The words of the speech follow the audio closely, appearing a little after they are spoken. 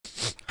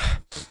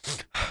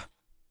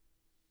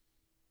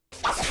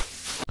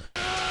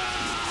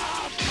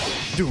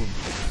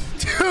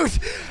Dude,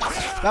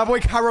 that boy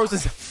Kairos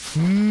is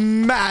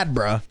mad,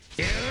 bruh.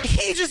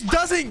 He just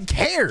doesn't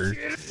care.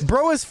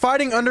 Bro is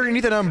fighting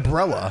underneath an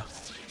umbrella.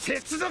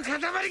 Dude,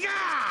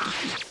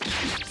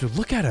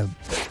 look at him.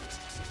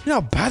 You know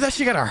how bad that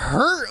shit gotta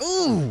hurt?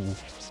 Ooh.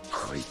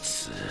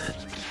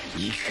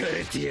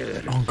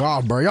 Oh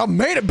God, bro. Y'all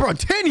made it, bro.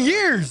 10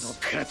 years.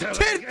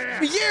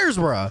 10 years,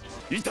 bro.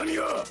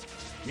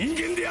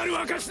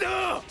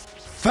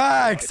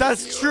 Facts.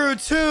 That's true,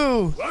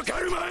 too. Bro,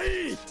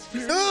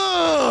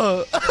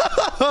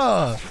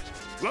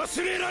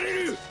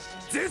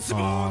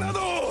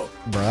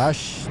 that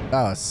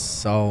was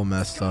so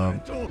messed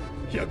up.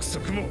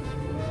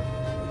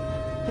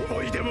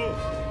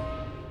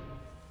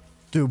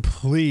 Dude,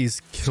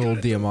 please kill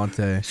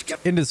Diamante.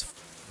 In his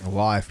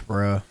life,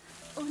 bro.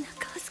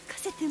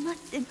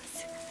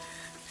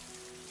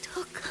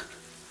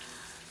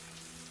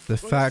 The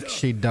fact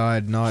she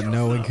died not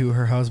knowing who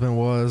her husband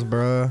was,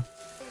 bro.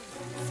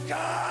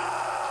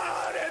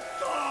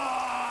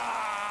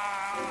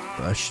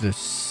 That shit is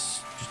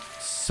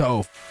so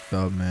f***ed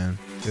up, man.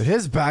 Dude,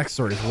 his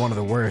backstory is one of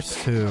the worst,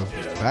 too.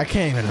 I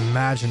can't even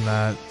imagine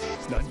that.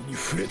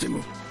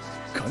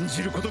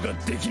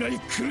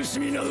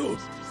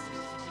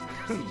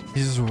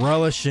 He's just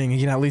relishing. He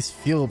can at least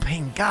feel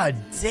pain. God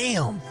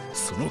damn.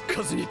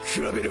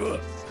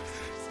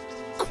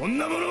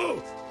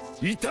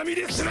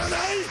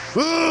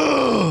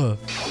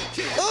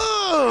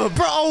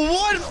 Bro,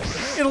 one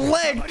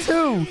leg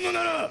too.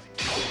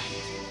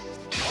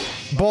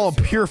 Ball of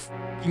pure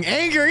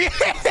anger.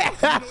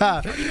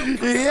 Yeah.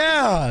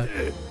 Yeah.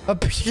 A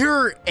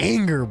pure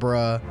anger,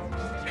 bruh.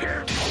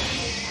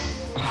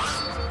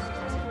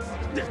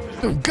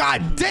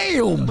 God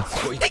damn!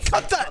 He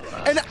cut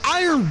an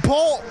iron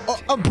ball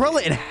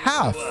umbrella in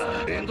half.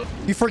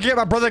 You forget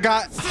my brother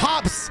got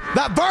hops.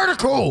 That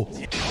vertical.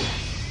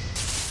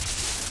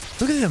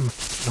 Look at him.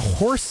 The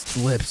horse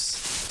lips.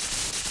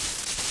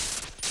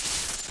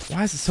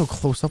 Why is it so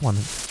close up on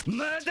him?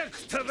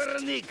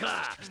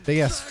 Big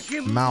ass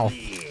mouth.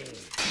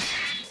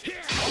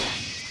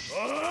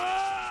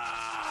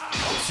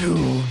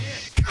 Dude.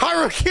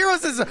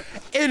 Kairos is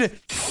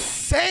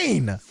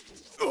insane.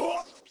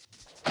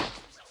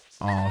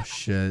 Oh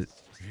shit.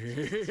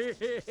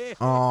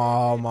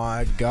 Oh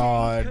my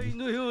God.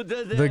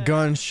 The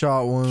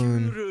gunshot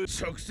wound.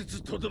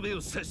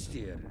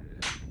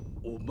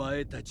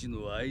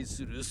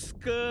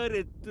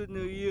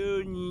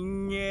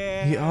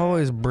 He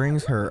always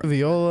brings her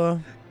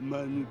Viola.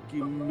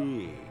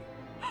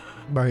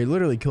 Bro, he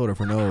literally killed her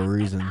for no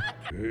reason.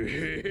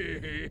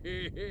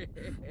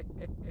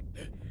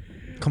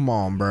 Come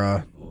on,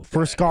 bro.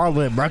 For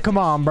Scarlet, bro. Come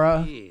on,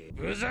 bro.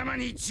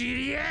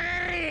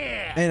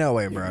 Ain't no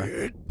way,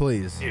 bro.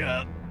 Please.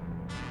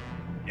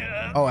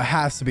 Oh, it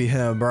has to be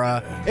him,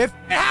 bro. If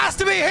it has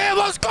to be him,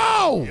 let's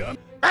go.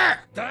 The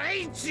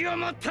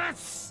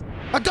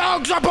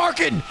dogs are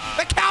barking.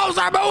 The cows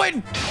are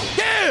mooing.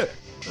 Yeah.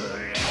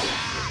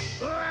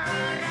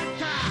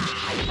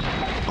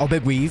 Oh,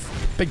 big weave.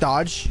 Big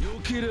dodge.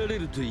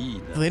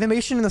 The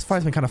animation in this fight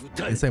has been kind of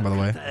insane, by the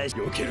way.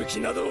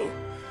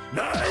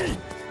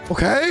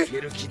 Okay.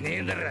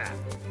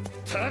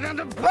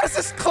 What is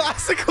this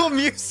classical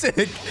music?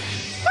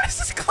 What is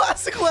this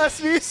classical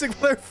ass music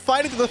where they're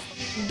fighting to the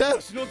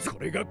death?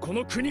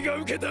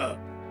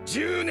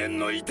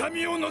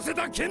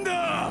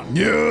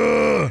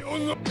 Yeah.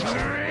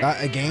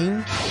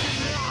 Again?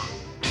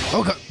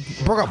 Oh God.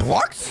 Bro got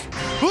blocked?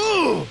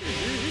 Ooh.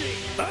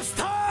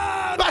 Bastard!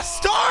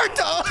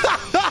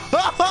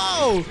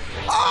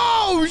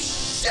 Oh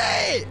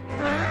shit!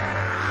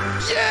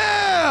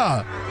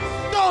 Yeah!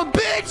 No,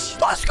 bitch!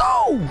 Let's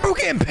go! Bro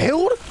get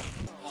impaled?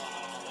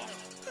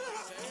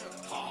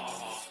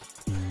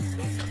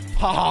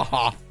 Ha ha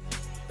ha.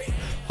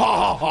 Ha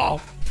ha ha.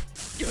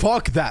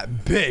 Fuck that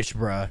bitch,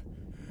 bruh.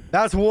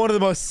 That's one of the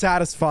most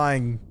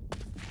satisfying.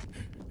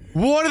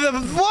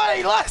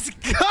 Wait, let's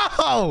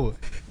go!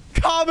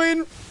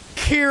 Common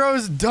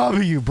Heroes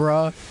W,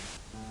 bruh.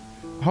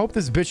 I hope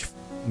this bitch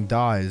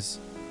dies.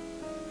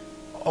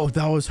 Oh,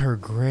 that was her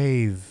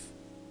grave.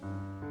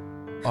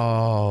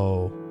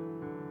 Oh.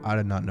 I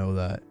did not know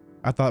that.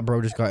 I thought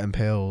bro just got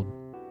impaled.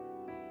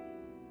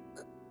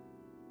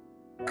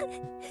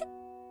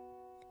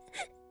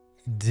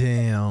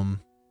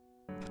 Damn.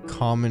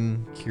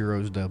 Common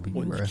Heroes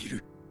W, bro.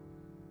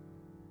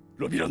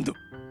 Robulando.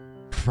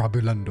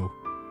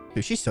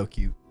 Dude, she's so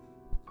cute.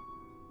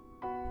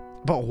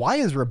 But why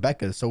is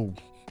Rebecca so...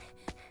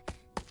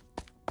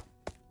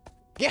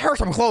 Get her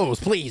some clothes,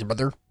 please,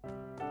 brother.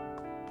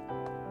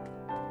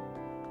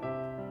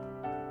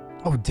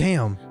 Oh,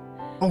 damn.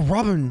 Oh,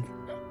 Robin.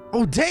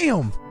 Oh,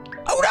 damn.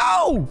 Oh,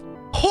 no.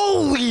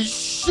 Holy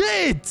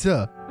shit.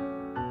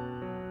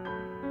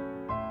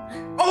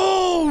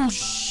 Oh,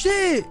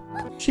 shit.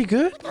 She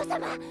good?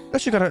 Oh,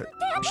 she got a...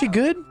 She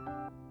good?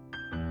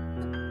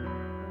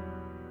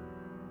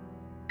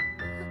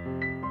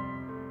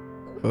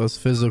 Those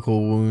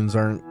physical wounds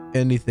aren't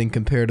anything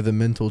compared to the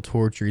mental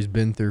torture he's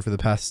been through for the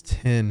past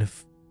 10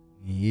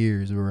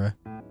 years, bruh.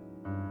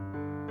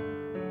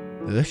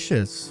 This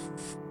shit's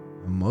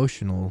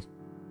emotional.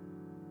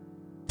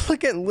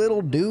 Look at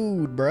little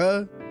dude,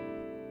 bruh.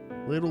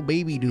 Little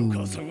baby dude.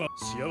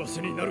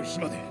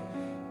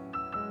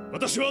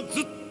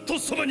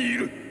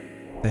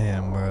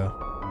 Damn, bro.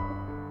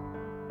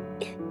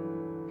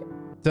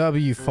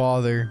 W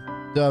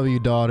father, W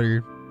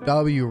daughter,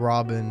 W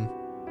Robin.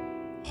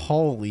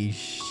 Holy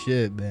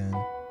shit, man.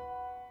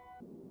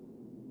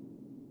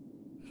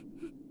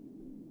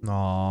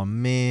 Aw,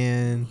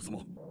 man.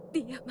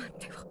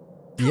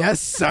 Yes,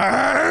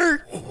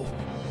 sir.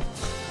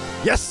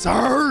 Yes,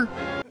 sir.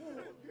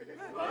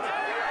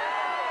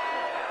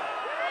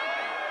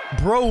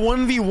 Bro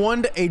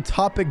 1v1'd a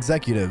top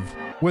executive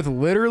with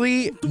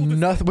literally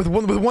nothing, with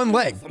one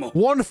leg.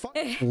 One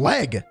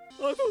leg.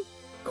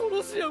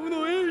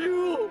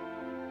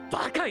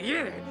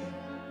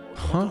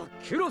 Huh?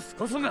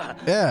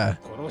 Yeah.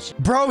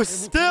 Bro,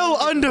 still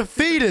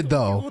undefeated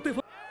though.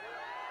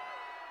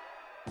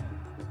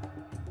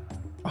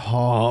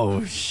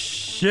 Oh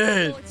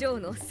shit.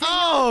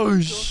 Oh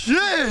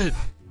shit.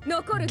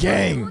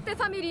 Gang.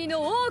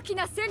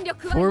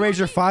 4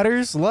 major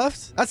fighters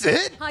left? That's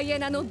it?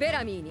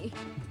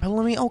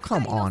 Bellamy? Oh,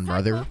 come on,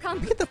 brother.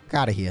 Get the fuck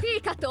out of here.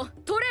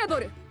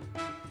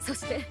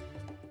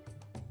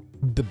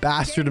 The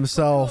bastard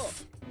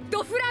himself.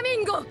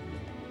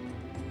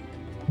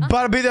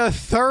 About to be the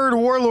 3rd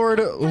warlord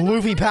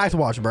Luffy packed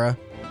watch, bruh.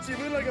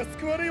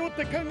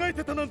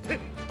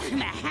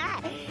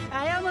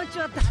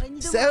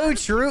 So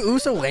true,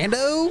 Uso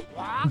Lando?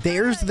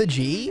 There's the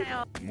G?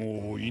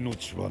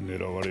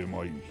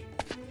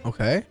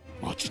 Okay.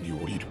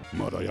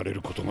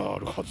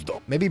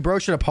 Maybe bro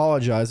should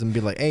apologize and be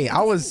like, hey,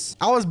 I was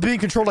being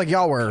controlled like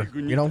y'all were,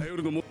 you know?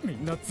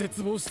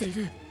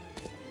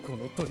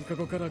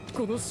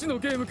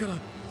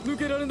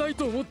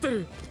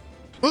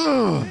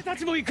 Ugh,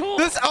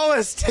 this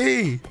OST.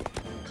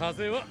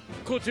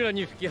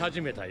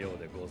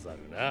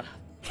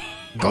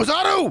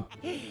 Gozaru!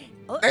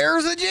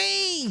 There's a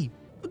G!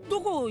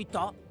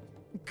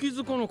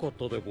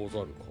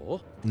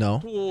 No.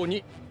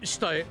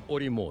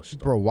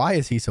 Bro, why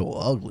is he so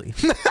ugly?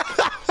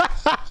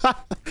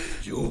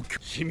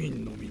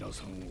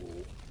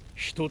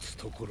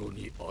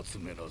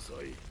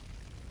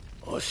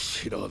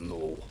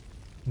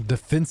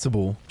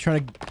 Defensible.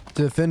 Trying to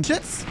defend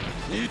shits?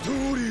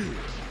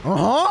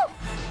 Uh-huh.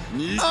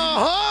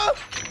 Uh-huh.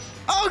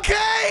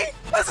 Okay.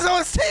 This is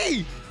OST.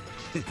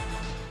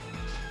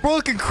 Bro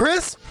looking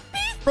crisp.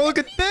 Bro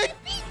looking thick.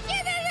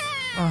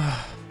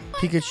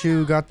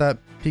 Pikachu got that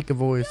Pika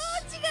voice.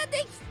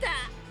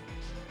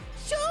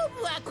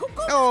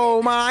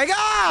 Oh my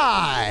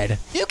god!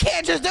 You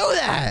can't just do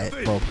that!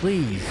 Bro,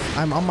 please.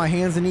 I'm on my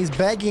hands and knees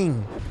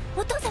begging.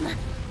 What the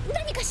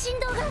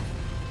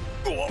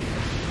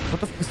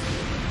fuck?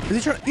 Is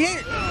he trying?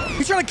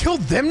 He's trying to kill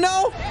them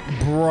now?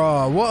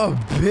 Bruh, what a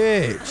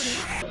bitch.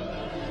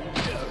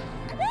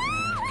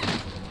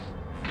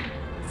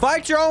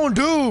 Fight your own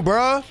dude,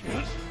 bruh.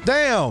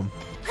 Damn.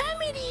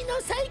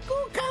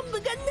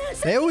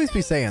 They always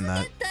be saying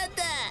that.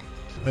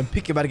 And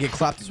Pika about to get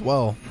clapped as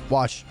well.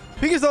 Watch.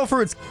 Pika's though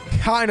for it's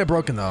kind of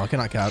broken though. I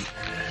cannot cap.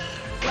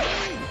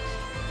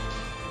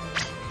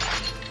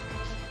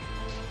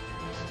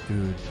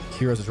 Dude,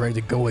 Heroes is ready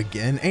to go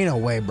again. Ain't no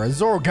way, bro.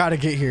 Zoro gotta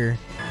get here.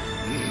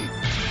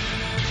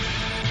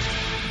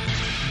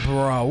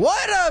 Bro,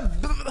 what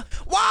a...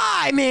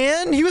 Why,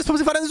 man? He was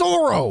supposed to fight in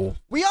Zoro.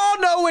 We all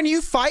know when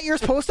you fight, you're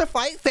supposed to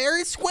fight fair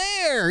and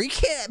square. You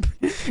can't...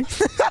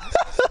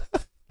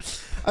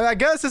 I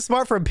guess it's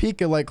smart for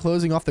Pika, like,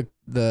 closing off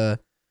the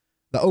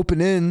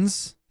open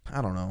ends.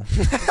 I don't know.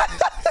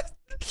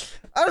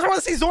 I just want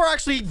to see Zoro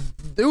actually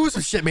do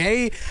some shit,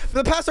 man. For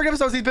the past 30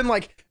 episodes, he's been,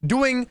 like,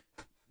 doing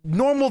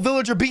normal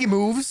villager B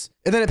moves,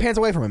 and then it pans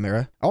away from him,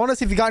 Mira. I want to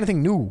see if he got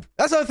anything new.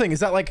 That's the other thing, is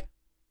that, like,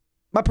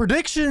 my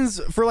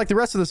predictions for, like, the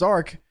rest of this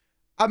arc,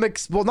 well,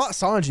 not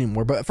Sanji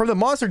anymore, but from the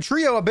Monster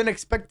Trio, I've been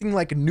expecting,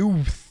 like,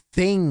 new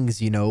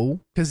things, you know?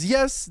 Because,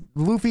 yes,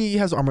 Luffy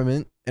has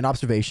armament and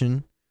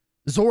observation.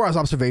 Zoro has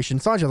observation.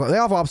 Sanji has, they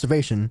all have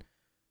observation.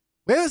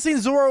 We haven't seen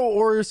Zoro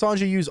or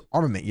Sanji use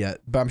armament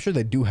yet, but I'm sure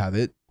they do have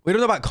it. We don't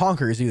know about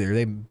Conquerors either.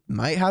 They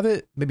might have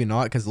it. Maybe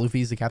not, because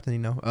Luffy's the captain, you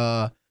know?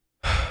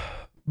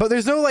 But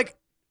there's no, like,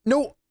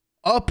 no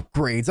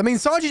upgrades. I mean,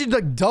 Sanji did,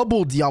 like,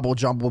 double Diablo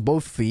jump with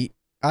both feet.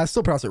 I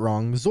still pronounce it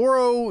wrong.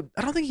 Zoro,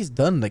 I don't think he's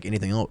done, like,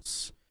 anything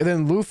else. And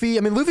then Luffy,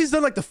 I mean, Luffy's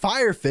done, like, the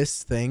Fire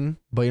Fist thing,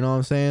 but you know what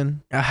I'm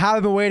saying? I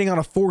have been waiting on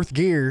a 4th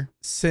gear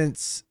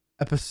since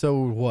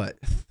episode, what?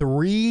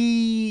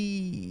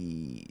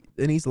 3?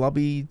 Enies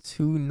Lobby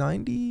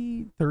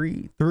 290?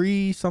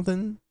 3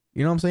 something?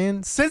 You know what I'm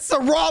saying? Since the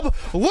Rob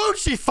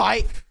Lucci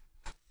fight,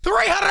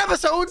 300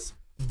 episodes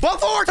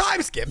before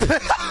time skip.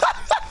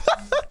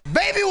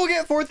 Maybe we'll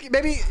get 4th.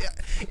 Maybe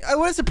it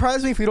wouldn't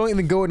surprise me if we don't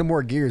even go into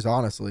more gears,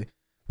 honestly.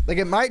 Like,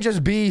 it might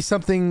just be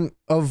something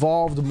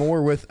evolved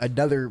more with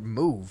another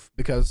move,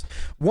 because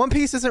One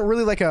Piece isn't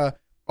really like a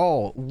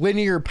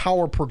linear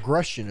power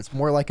progression. It's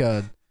more like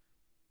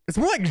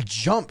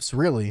jumps,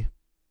 really.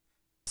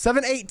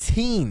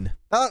 718.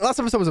 Last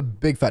episode was a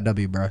big fat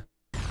W, bro.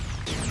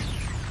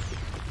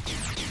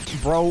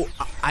 Bro,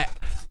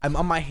 I'm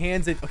on my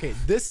hands and okay,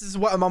 this is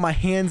what I'm on my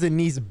hands and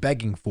knees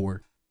begging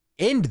for.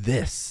 End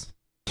this.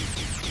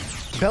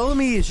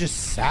 Bellamy is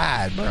just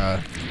sad, bro.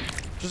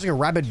 Just like a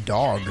rabid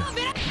dog.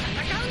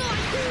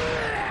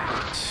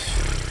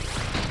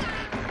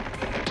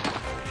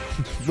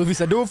 Luffy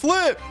said, do a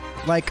flip.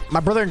 Like, my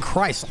brother in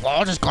Christ,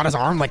 Law just got his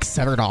arm like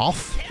severed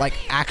off. Like,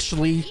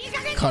 actually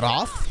cut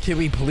off. Can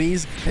we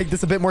please take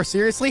this a bit more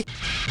seriously?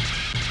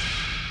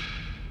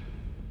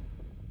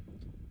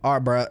 All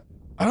right, bro.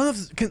 I don't know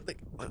if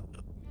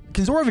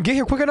can Zoro even get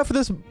here quick enough for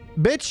this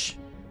bitch?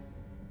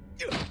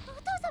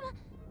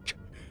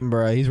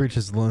 Bruh, he's reached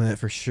his limit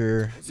for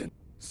sure.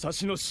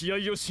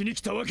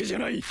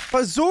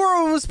 But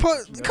Zoro was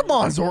put. Come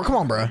on, Zoro. Come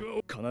on, bruh.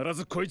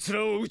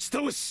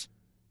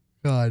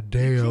 God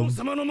damn.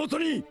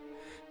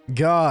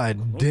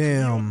 God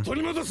damn.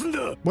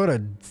 What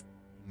a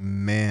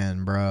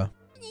man, bruh.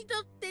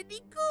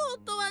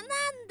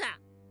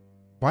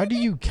 Why do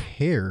you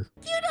care?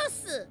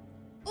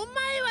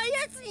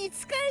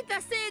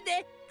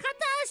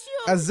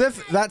 As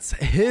if that's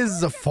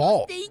his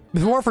fault. If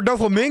it weren't for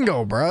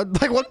Doflamingo, bro.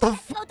 Like, what the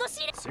f—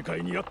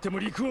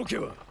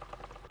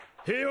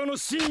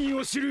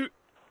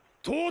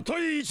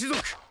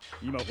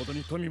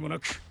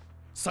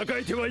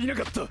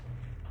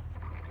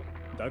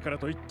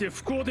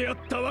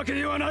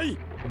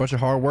 Bunch of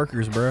hard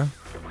workers, bro.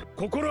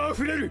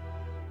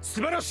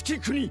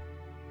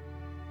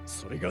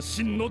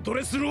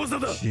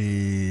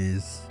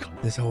 Jeez.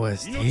 This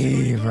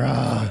OST,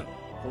 bro.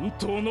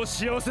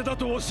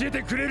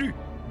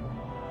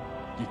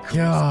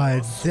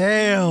 God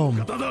damn.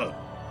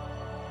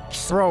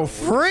 Bro,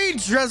 free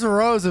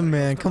Dressrosa,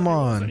 man. Come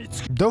on.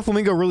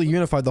 Doflamingo really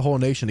unified the whole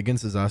nation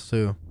against his ass,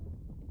 too.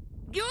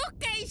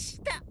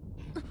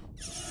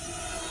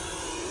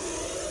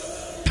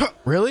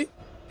 Really?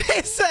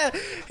 He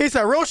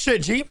said, real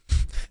shit, G.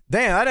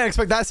 Damn, I didn't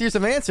expect that serious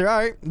of an answer. All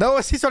right. The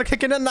OST started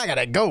kicking in. I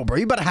gotta go, bro.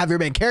 You better have your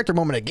main character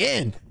moment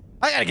again.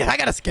 I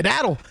gotta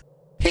skedaddle.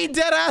 He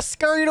dead ass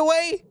scurried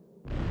away.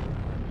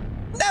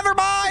 Never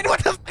mind.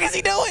 What the fuck is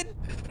he doing?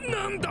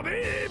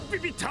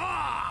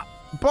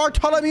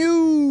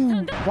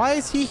 Bartholomew. Why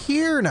is he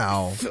here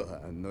now?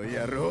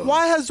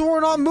 Why has Zoro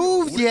not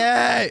moved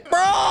yet?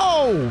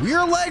 Bro,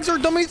 your legs are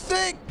dummy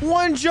thick.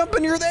 One jump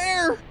and you're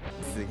there.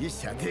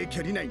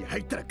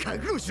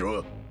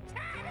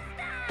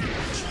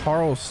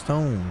 Charles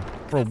Stone.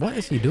 Bro, what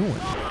is he doing?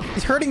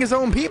 He's hurting his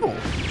own people.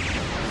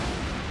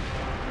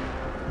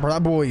 Bro,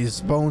 that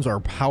boy's bones are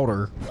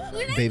powder.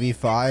 Baby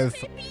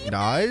 5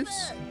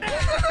 dies?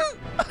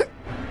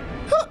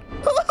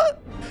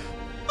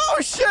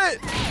 Oh,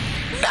 shit!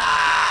 Nah!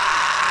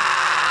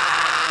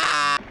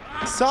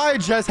 Sai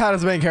just had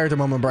his main character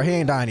moment, bro. He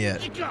ain't dying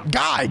yet.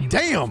 God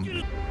damn!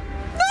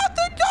 Not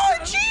the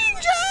dark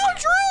Jinjo!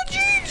 True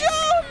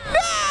Jinjo!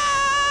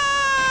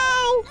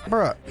 No!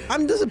 Bro,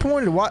 I'm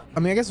disappointed. What? I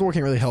mean, I guess Zoro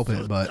can't really help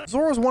it, but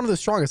Zoro's one of the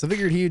strongest. I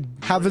figured he'd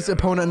have his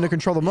opponent under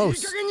control the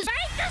most.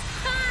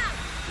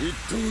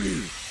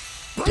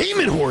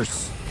 Demon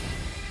Horse!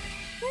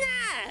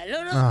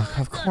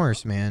 Of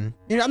course, man.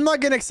 You know, I'm not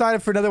getting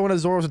excited for another one of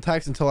Zoro's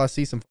attacks until I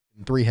see some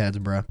 3 heads,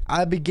 bro.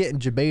 I'd be getting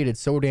debated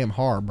so damn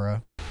hard,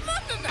 bro.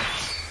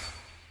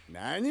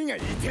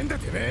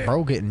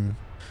 Bro getting...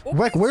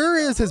 Like, where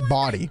is his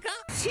body?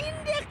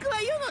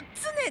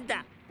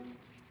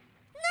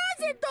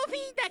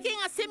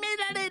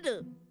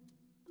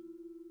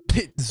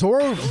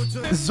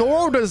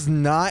 Zoro does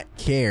not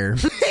care.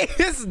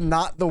 He is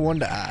not the one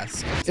to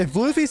ask. If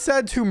Luffy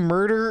said to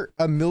murder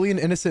 1,000,000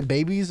 innocent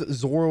babies,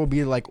 Zoro would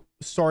be like,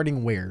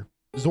 starting where?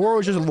 Zoro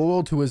is just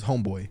loyal to his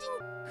homeboy.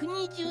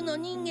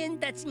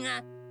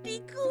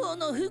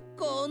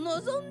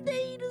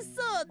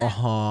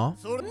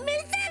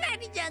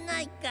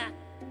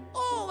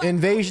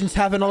 Invasions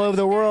happen all over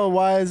the world.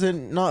 Why is it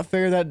not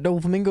fair that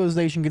Doflamingo's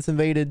nation gets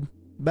invaded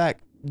back,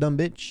 dumb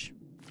bitch?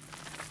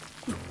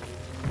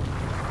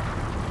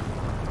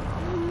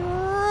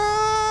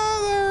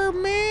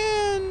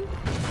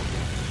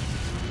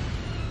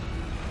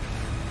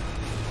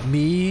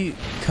 Me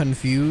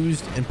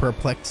confused and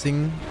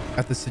perplexing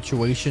at the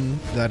situation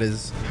that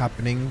is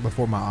happening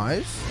before my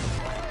eyes.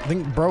 I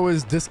think bro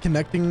is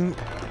disconnecting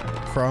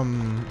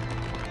from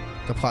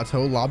the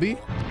plateau lobby.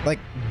 Like,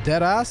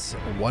 dead ass,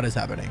 what is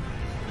happening?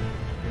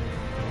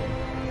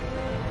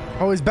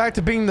 Oh, he's back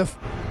to being the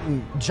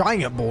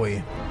giant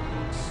boy.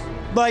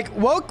 Like,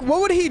 what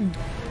would he...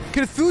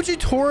 Could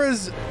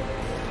Fujitora's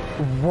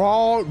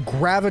raw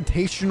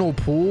gravitational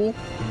pull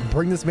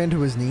bring this man to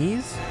his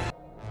knees?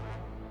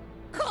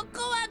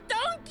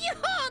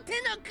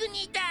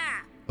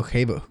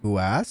 Okay, but who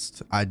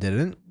asked? I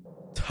didn't.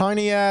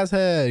 Tiny ass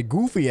head,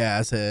 goofy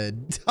ass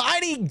head,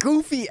 tiny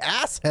goofy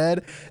ass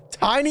head,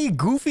 tiny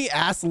goofy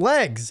ass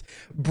legs.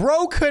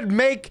 Bro could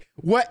make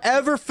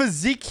whatever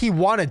physique he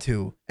wanted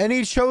to, and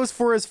he chose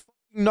for his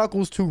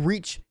knuckles to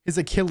reach his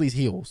Achilles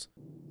heels.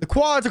 The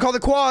quads are called the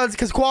quads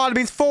because quad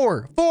means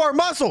 4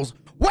 muscles.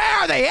 Where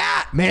are they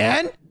at,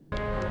 man?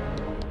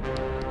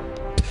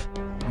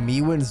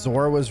 Me when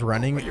Zoro was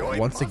running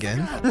once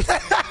again.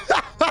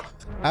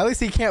 At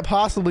least he can't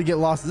possibly get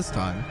lost this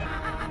time.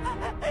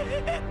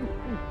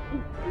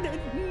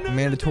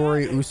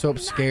 Mandatory Usopp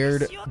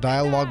scared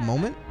dialogue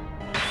moment.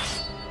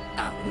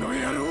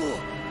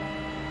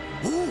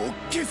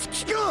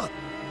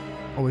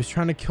 Oh, he's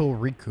trying to kill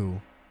Riku.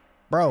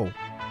 Bro,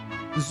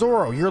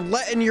 Zoro, you're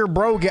letting your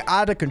bro get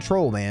out of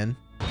control, man.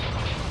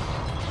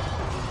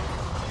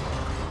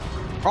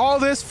 All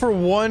this for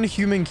one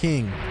human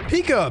king.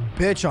 Pica a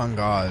bitch on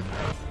God.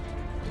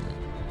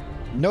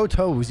 No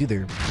toes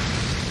either.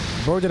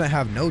 Bro didn't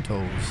have no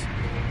toes.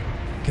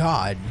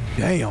 God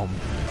damn.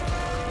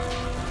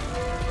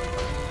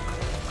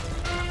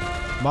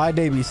 My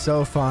day be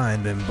so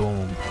fine, then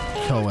boom.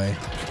 Toei.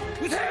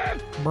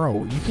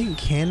 Bro, you think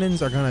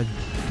cannons are gonna...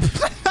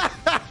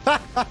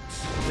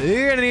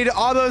 You're gonna need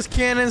all those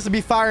cannons to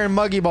be firing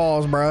muggy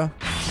balls, bro.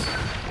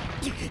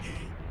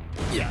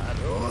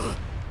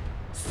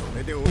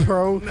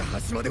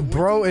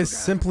 Bro is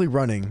simply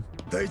running.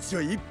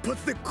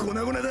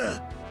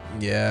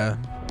 Yeah.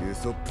 I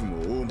thought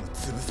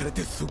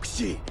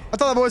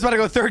that boy was about to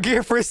go third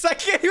gear for a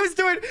second. He was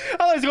doing...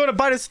 I was going to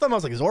bite his thumb. I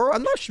was like, Zoro,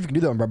 I'm not sure if you can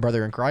do that, my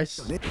brother in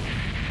Christ.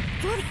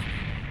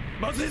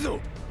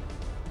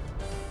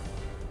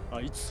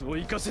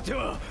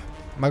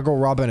 My girl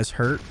Robin is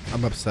hurt.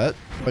 I'm upset.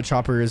 But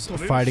Chopper is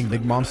fighting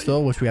Big Mom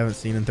still, which we haven't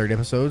seen in 30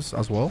 episodes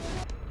as well.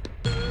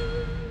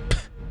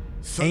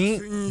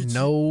 Ain't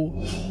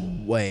no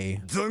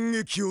way.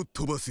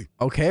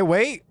 Okay,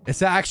 wait.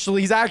 He's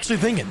actually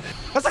thinking.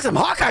 That's like some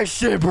Hawkeye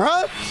shit,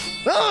 bro.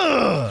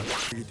 Ugh.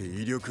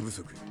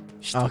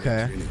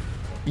 Okay.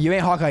 You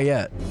ain't Hawkeye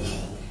yet.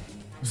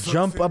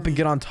 Jump up and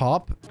get on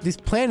top. These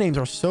plan names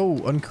are so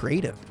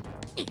uncreative.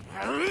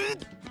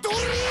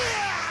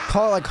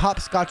 Call it like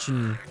hopscotch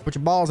and put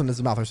your balls in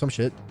his mouth or some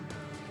shit.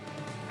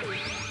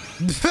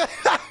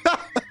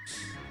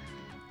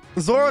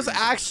 Zoro's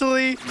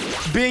actually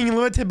being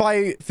limited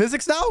by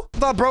physics now? I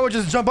thought bro would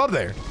just jump up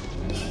there.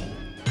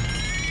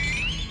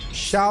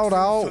 Shout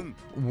out.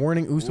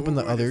 Warning Usopp and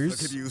the others.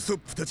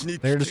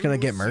 They're just gonna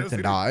get murked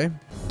and die.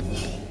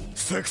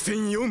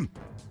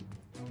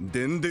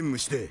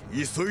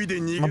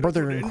 My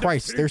brother in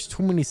Christ, there's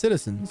too many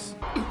citizens.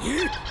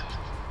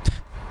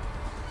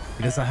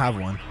 He doesn't have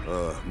one.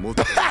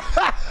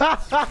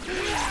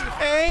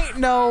 Ain't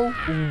no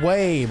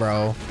way,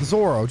 bro.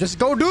 Zoro, just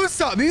go do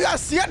something. You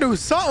gotta do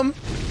something,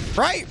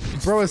 right?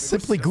 Bro is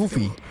simply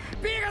goofy.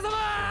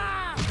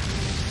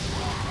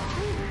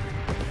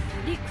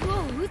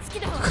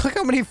 Look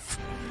how many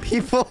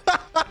people.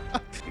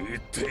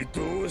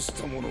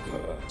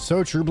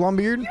 So true,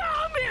 Blondebeard.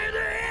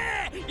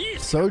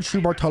 So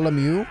true,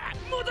 Bartholomew.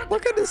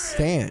 Look at his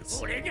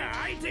stance.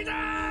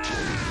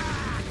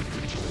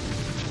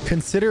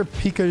 Consider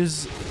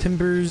Pica's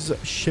timbers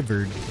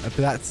shivered.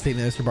 After that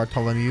statement, Mr.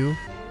 Bartholomew.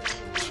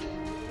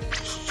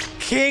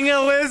 King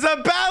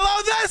Elizabeth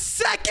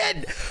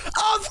II!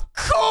 Of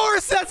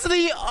course, that's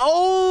the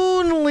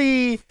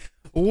only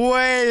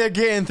way to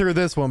getting through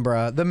this one,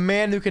 bruh. The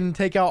man who can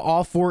take out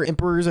all 4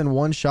 emperors in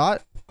one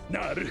shot.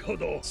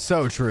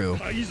 So true.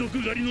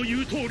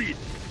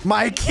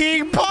 My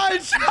king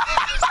punch!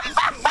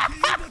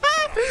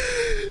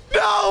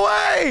 No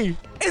way!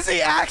 Is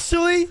he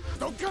actually?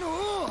 No!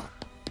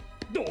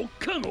 Why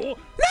are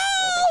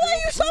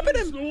you stopping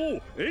him?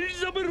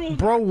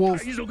 Bro will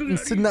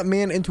send that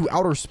man into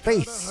outer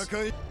space.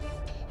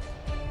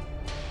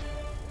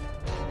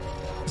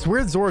 It's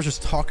weird Zoro's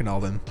just talking to all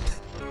them.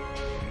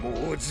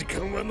 What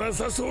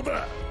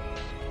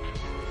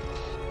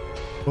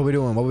we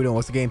doing? What we doing?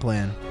 What's the game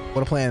plan?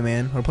 What a plan,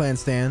 man. What a plan,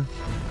 Stan.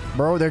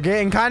 Bro, they're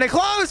getting kind of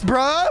close,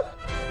 bro.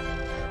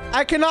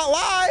 I cannot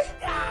lie.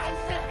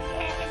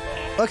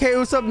 Okay,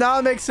 Usopp, now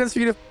it makes sense for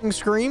you to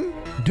scream.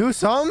 Do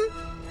something.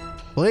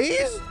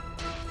 Please?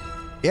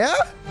 Yeah?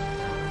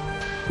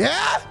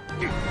 Yeah?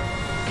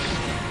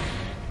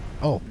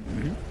 Oh.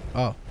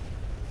 Oh.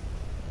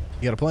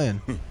 You got a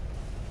plan. You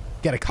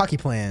got a cocky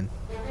plan.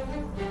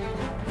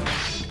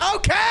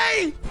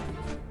 Okay!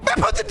 They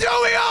put the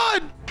Dewey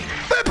on!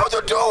 They put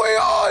the Dewey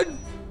on!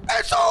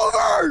 It's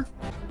over!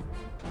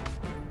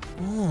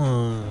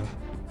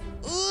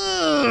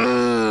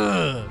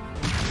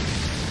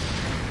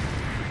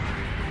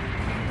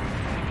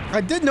 I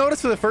did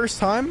notice for the first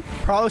time,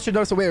 probably should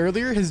notice it way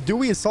earlier, his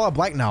Dewey is solid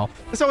black now.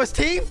 So his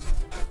team?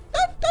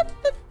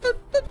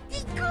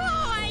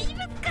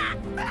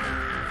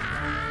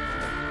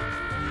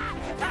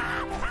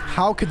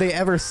 How could they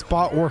ever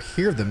spot or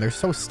hear them? They're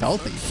so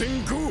stealthy.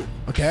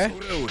 Okay.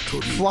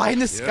 Fly in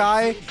the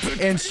sky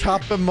and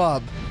chop them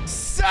up.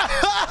 So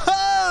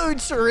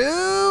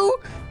true.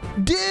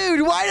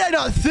 Dude, why did I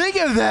not think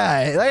of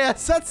that? Like,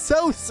 that's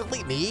so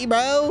sleepy,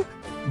 bro.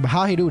 But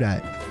how he do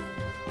that?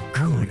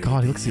 Oh my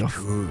god, he looks like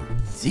a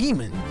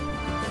demon.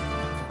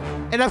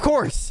 And of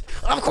course,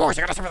 I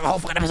gotta spend the whole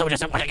fucking episode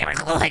just watching a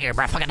clicker,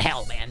 bro. Fucking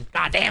hell, man.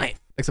 God damn it.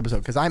 Next episode,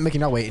 because I'm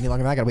making y'all wait any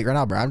longer than I gotta wait right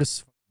now, bro. I'm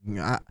just,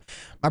 my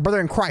brother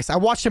in Christ. I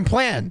watched him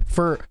plan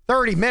for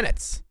 30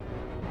 minutes.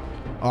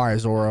 All right,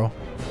 Zoro.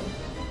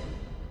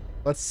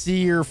 Let's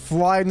see your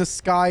fly in the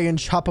sky and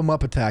chop him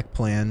up attack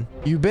plan.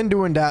 You've been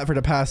doing that for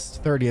the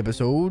past 30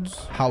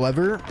 episodes.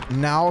 However,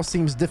 now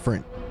seems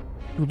different.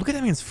 Dude, look at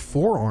that man's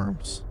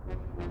forearms.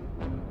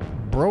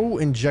 Bro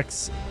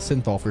injects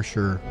synthol for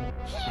sure.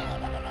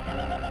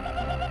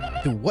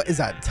 Dude, what is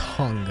that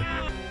tongue?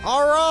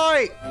 All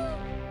right.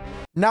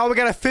 Now we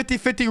got a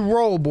 50-50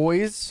 roll,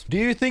 boys. Do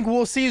you think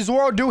we'll see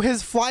Zoro do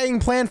his flying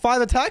plan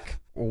 5 attack?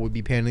 Or we'll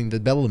be panning to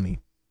Bellamy?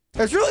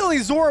 It's really only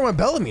Zoro and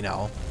Bellamy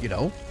now, you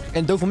know?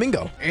 And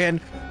Doflamingo.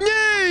 And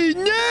nay,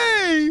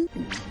 nay!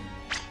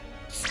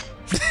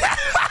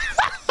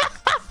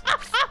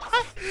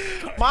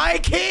 My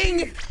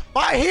king!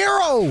 My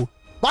hero!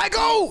 My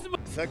goat!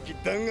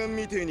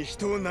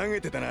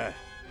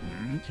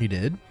 He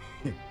did?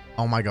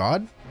 Oh my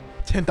god.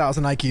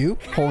 10,000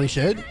 IQ. Holy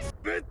shit.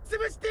 Wait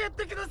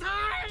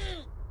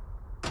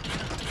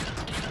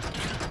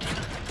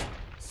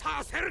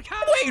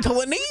till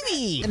the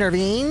Navy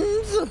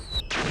intervenes.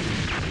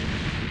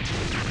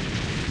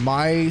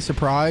 My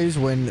surprise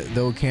when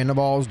the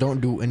cannonballs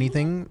don't do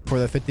anything for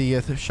the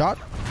 50th shot.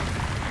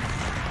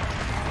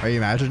 Are you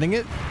imagining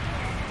it?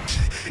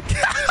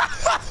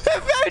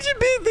 Imagine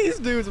being these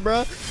dudes,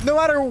 bro. No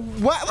matter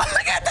what.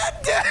 Look at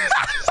that dude.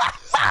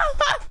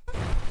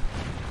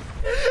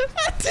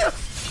 That dude.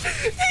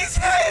 He's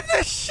hitting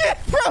the shit,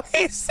 bro.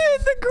 He's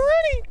hitting the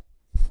gritty.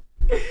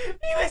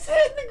 He was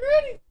hitting the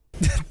gritty.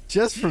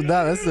 Just from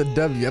that, that's a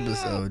W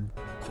episode.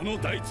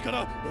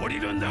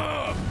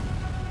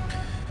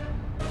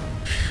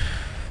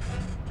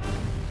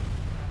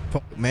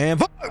 Fuck, man.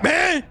 Fuck,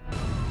 man.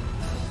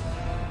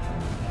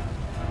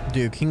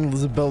 Dude, King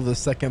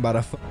Elizabeth II about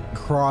to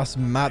cross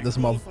map this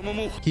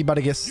motherfucker. He about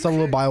to get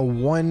soloed by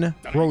one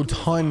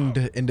rotund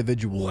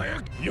individual.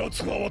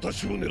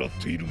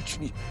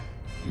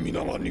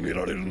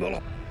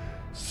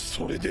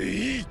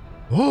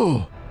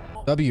 Oh,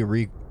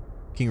 W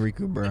King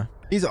Riku, bro.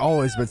 He's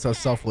always been so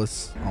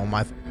selfless. Oh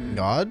my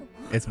god.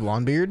 It's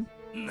Blondebeard.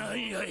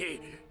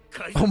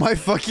 Oh my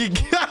fucking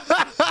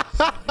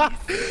god.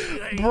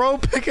 Bro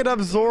picking up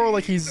Zoro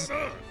like he's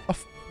a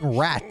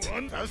rat.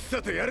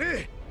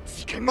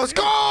 Let's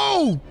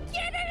go!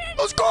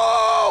 Let's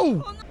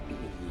go!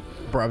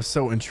 Bro, I'm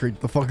so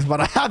intrigued. The fuck is about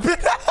to happen?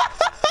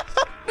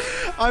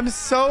 I'm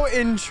so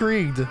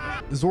intrigued.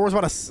 Zoro's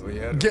about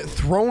to get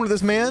thrown to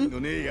this man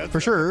for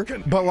sure.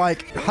 But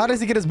like, how does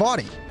he get his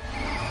body?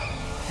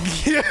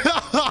 Yeah,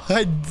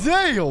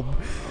 damn.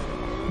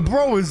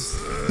 Bro is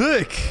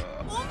thick.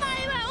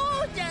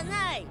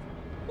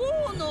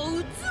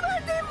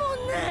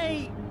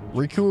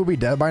 Riku would be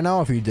dead by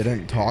now if he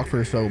didn't talk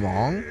for so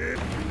long.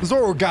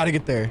 Zoro gotta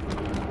get there.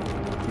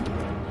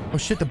 Oh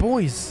shit, the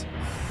boys.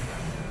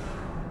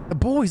 The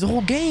boys, the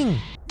whole gang.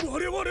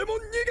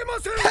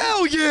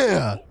 Hell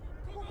yeah!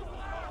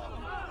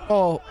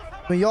 Oh,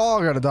 I mean,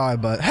 y'all gotta die,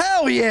 but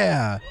hell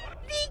yeah!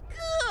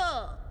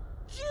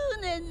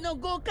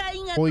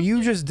 Well,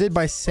 you just did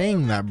by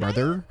saying that,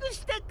 brother.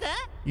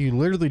 You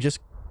literally just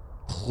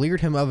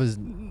cleared him of his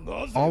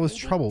all his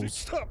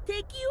troubles.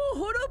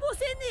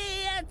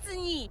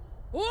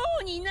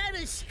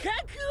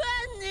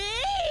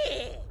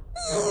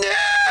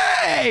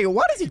 Nay!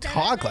 Why does he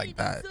talk like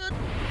that?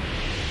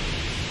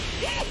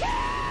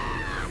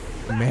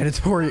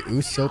 Mandatory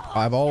Usopp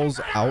eyeballs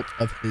out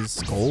of his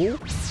skull?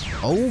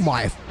 Oh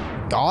my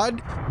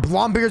god.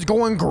 Blondebeard's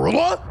going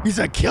gorilla? He's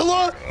a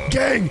killer?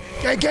 Gang!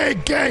 Gang,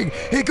 gang, gang!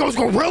 He goes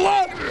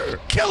gorilla?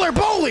 Killer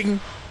bowling!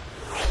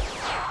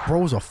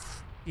 Bro's a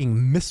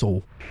fucking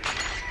missile.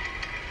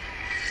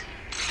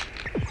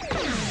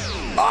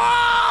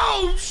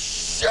 Oh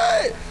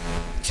shit!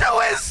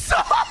 To his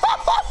soul!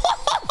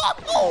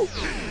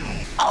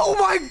 Oh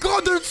my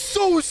god, they're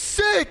so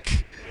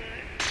sick!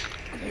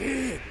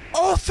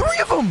 All three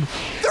of them!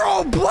 They're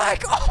all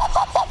black!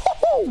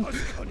 Oh!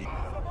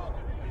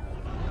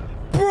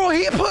 Bro,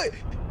 he put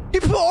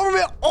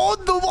armament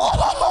on the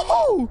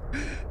wall!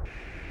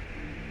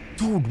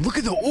 Dude, look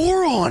at the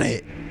aura on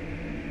it!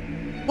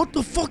 What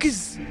the fuck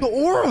is the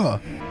aura?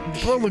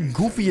 Bro, look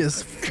goofy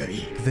as fuck.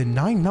 The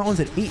 9 mountains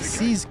and 8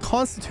 seas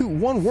constitute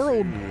one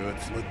world.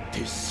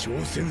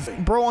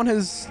 Bro, on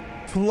his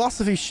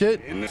philosophy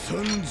shit.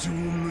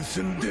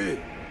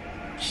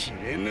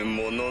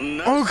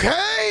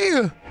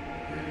 Okay!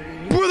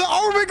 Bro, the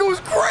armament goes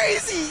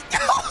crazy!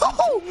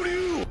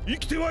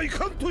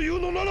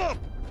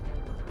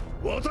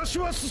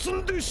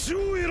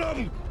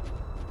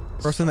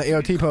 First in the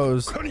AOT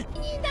pose.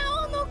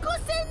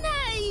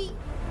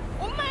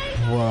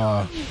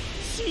 Bruh.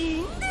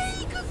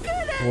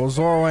 Well,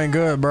 Zoro ain't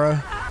good,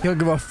 bruh. He don't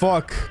give a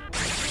fuck.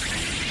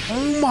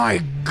 Oh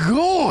my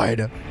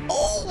god!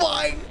 Oh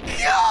my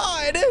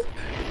god!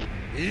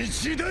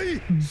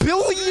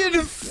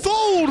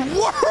 Billion-fold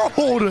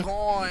world!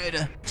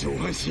 God.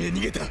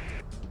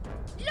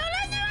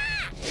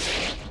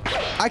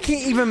 I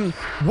can't even...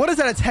 What is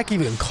that attack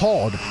even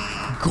called?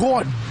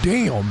 God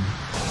damn.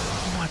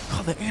 Oh my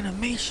god, the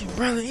animation,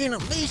 bro. The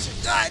animation.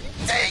 God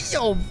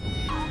damn.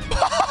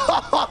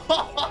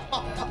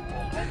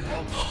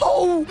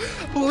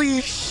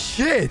 Holy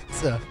shit.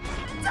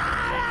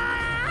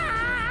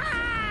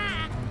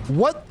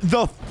 What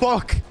the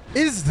fuck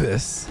is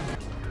this?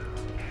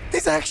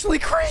 It's actually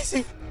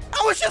crazy.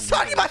 I was just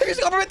talking about his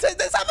government in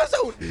this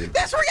episode.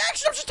 This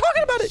reaction, I'm just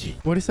talking about it.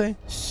 What do you say?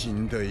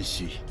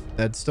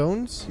 Dead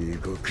stones?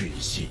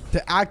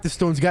 The active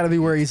stones gotta be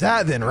where he's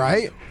at then,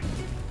 right?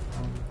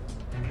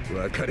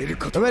 I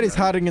bet he's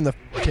hiding in the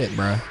pit,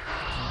 bro.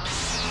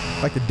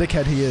 Like the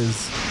dickhead he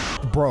is.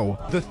 Bro,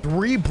 the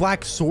 3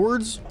 black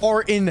swords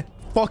are in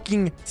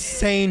fucking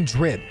sane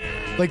drip.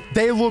 Like,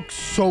 they look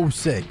so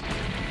sick.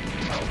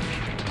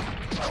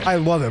 I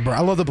love it, bro.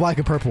 I love the black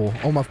and purple.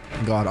 Oh my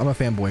god, I'm a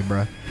fanboy,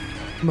 bro.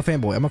 I'm a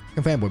fanboy. I'm a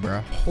fanboy, bro.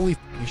 Holy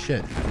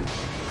shit.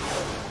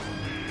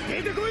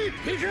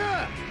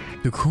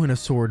 The Kuna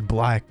sword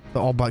black. The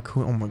all black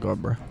Kuna. Oh my god,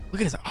 bro.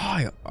 Look at his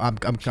eye. I'm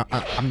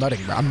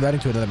nutting, bro. I'm nutting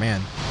to another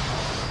man.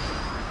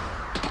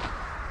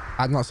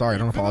 I'm not sorry. I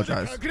don't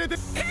apologize.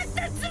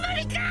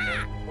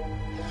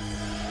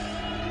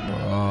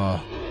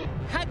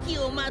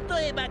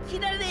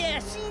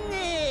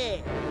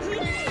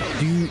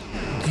 Do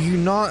you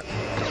not,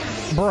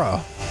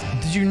 bruh?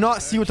 Did you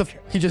not see what the f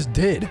he just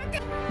did?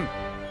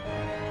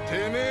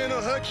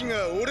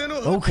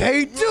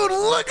 Okay, dude,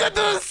 look at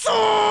the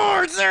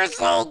swords. They're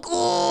so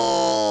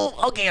cool.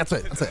 Okay, that's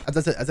it.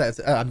 That's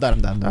it. I'm done.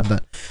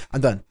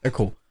 They're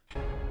cool.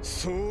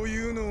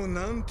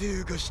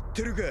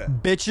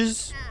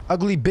 Bitches,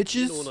 ugly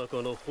bitches.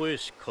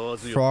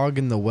 Frog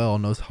in the well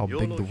knows how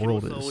big the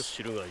world is.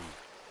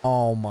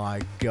 Oh my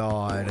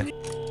god.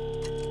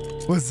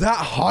 Was that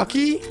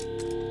Haki?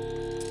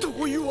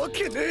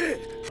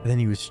 And then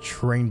he was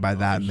trained by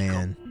that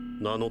man.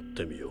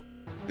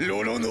 Dude,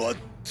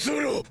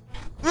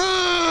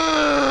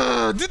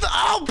 the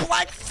all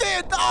black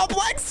fit, the all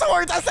black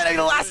swords. I said it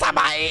the last time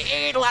bro.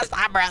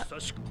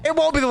 It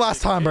won't be the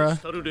last time, bro.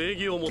 That's what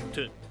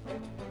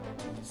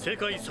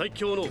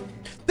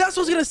I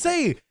was gonna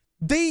say.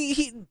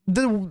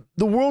 The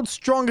world's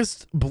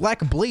strongest black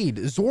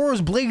blade.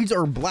 Zoro's blades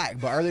are black,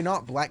 but are they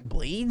not black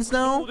blades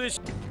now?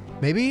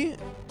 Maybe?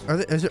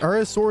 Are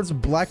his swords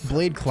black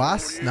blade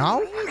class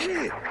now?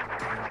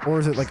 Or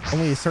is it like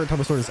only a certain type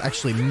of sword is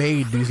actually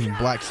made using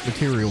black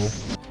material?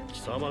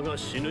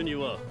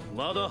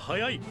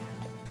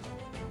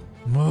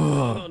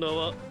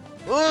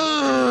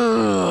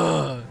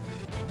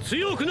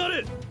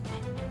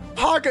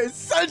 Haka is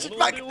such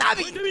fucking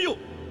heavy.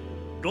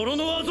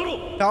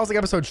 That was like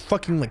episode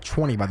fucking like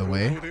 20, by the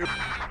way.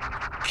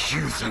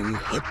 He's doing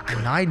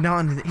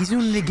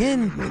it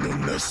again.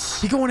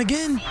 He going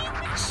again.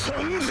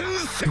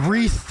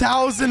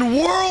 3,000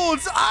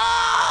 worlds.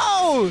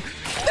 Oh,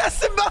 that's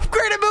the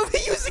upgraded move he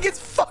used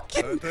against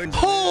fucking.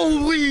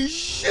 Holy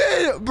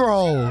shit,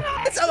 bro.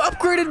 It's an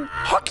upgraded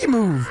Haki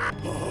move.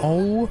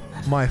 Oh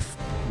my.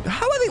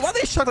 Why are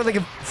they shocked that they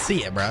can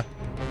see it, bro?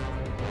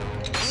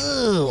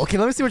 Ugh. Okay,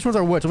 let me see which ones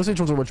are which. Let me see which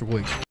ones are which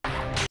real quick.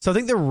 So I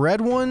think the red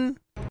one,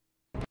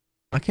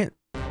 I think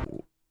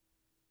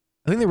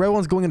the red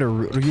one's going into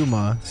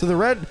Ryuma. So the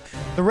red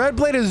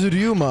blade is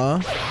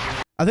Ryuma.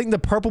 I think the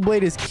purple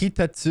blade is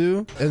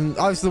Kitetsu. And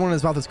obviously the one in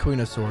his mouth is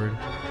Kuina sword.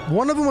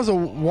 One of them was a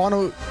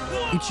Wano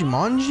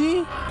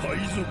Ichimonji?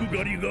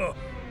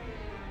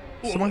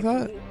 Something like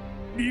that.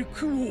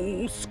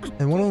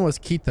 And one of them was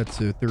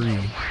Kitetsu 3.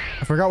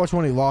 I forgot which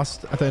one he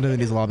lost at the end of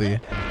his lobby.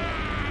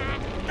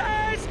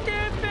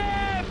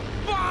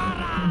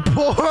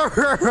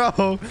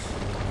 Boro.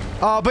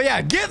 But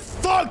yeah, get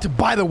fucked,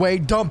 by the way,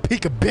 dumb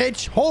Pica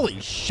bitch.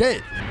 Holy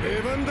shit.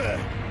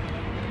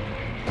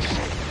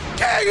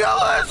 King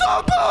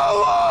Elizabeth!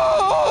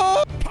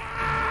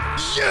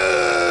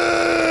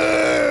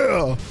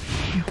 Yeah!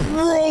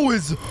 Bro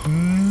is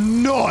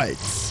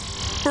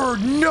nuts for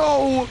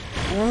no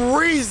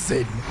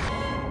reason.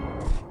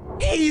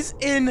 He's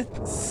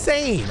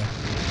insane.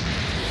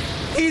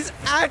 He's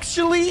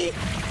actually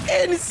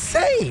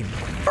insane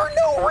for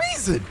no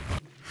reason.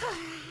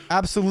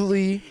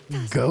 Absolutely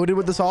goated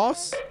with the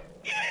sauce.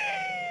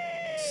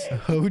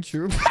 So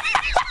true.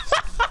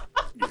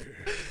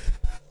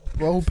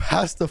 Bro,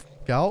 pass the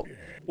fuck out.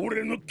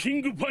 Dude,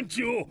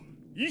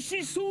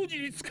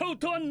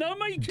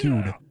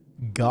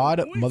 god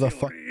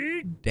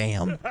motherfucker.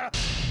 Damn.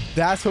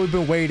 That's what we've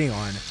been waiting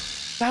on.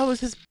 That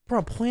was his,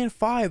 bro, plan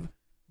 5.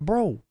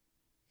 Bro,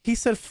 he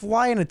said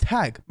fly and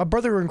attack. My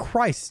brother in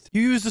Christ.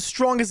 You used the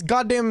strongest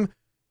goddamn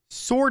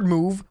sword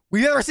move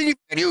we've ever seen you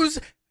use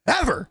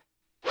ever.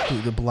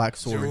 Dude, the black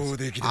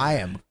swords. I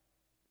am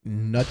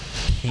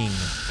nutting.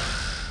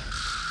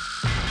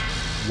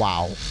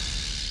 Wow.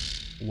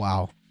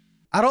 Wow.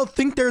 I don't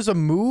think there's a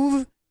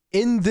move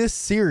in this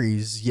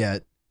series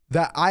yet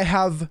that I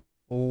have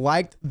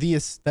liked the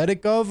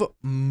aesthetic of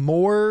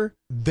more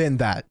than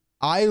that.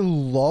 I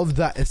love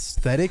that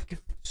aesthetic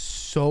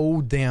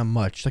so damn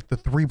much. Like the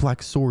 3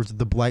 black swords,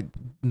 the black,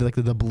 like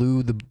the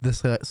blue,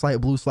 the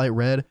slight blue, slight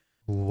red.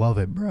 Love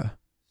it, bruh.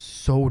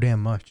 So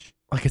damn much.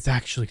 Like, it's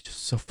actually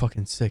just so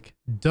fucking sick.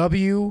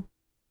 W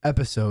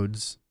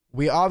episodes.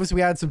 We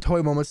had some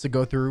toy moments to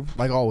go through,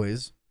 like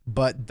always,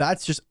 but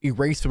that's just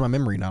erased from my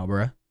memory now,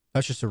 bruh.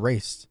 That's just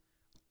erased.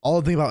 All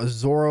the thing about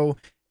Zoro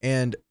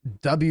and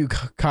W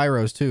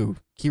Kairos too.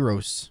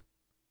 Kiros.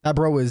 That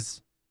bro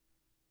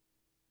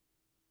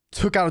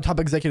took out a top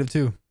executive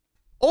too.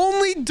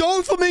 Only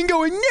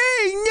Doflamingo and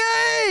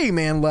Nay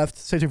man left.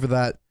 Stay tuned for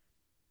that.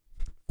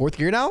 4th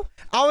gear now.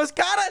 I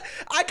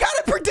kind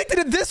of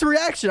predicted this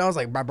reaction. I was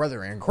like, my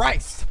brother in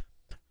Christ,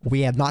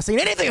 we have not seen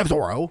anything of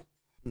Zoro.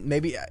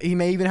 Maybe he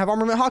may even have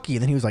Armament Haki.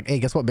 And then he was like, hey,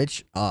 guess what,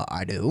 bitch?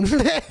 I do.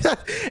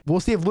 We'll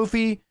see if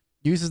Luffy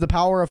uses the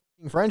power of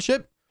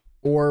friendship,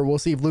 or we'll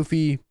see if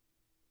Luffy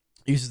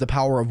uses the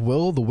power of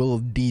will, the will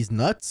of D's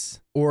nuts,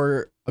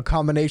 or a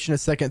combination of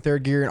 2nd,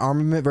 3rd gear and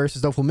armament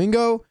versus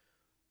Doflamingo,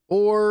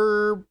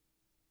 or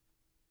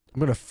I'm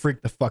gonna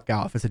freak the fuck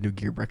out if it's a new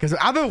gear break, because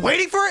I've been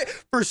waiting for it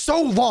for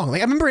so long.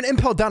 Like I remember in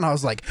Impel Down, I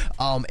was like,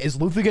 is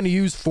Luffy gonna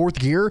use 4th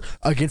gear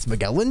against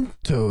Magellan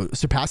to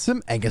surpass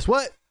him? And guess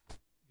what?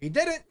 He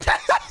didn't.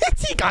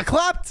 He got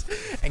clapped.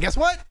 And guess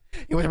what?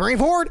 He went bringing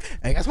forward.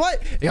 And guess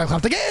what? He got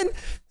clapped again.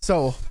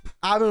 So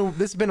this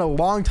has been a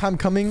long time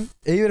coming.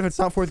 Even if it's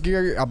not 4th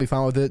gear, I'll be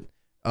fine with it.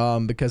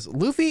 Because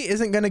Luffy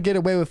isn't gonna get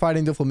away with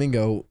fighting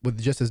Doflamingo with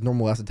just his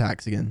normal ass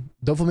attacks again.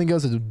 Doflamingo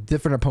is a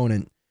different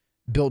opponent,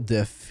 built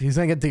diff. He's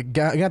gonna have to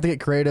get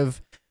creative.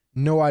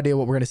 No idea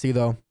what we're gonna see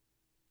though.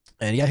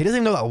 And yeah, he doesn't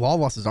even know that Law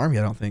lost his arm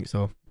yet. I don't think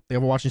so. Thank you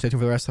for watching. Stay tuned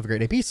for the rest. Have a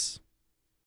great day. Peace.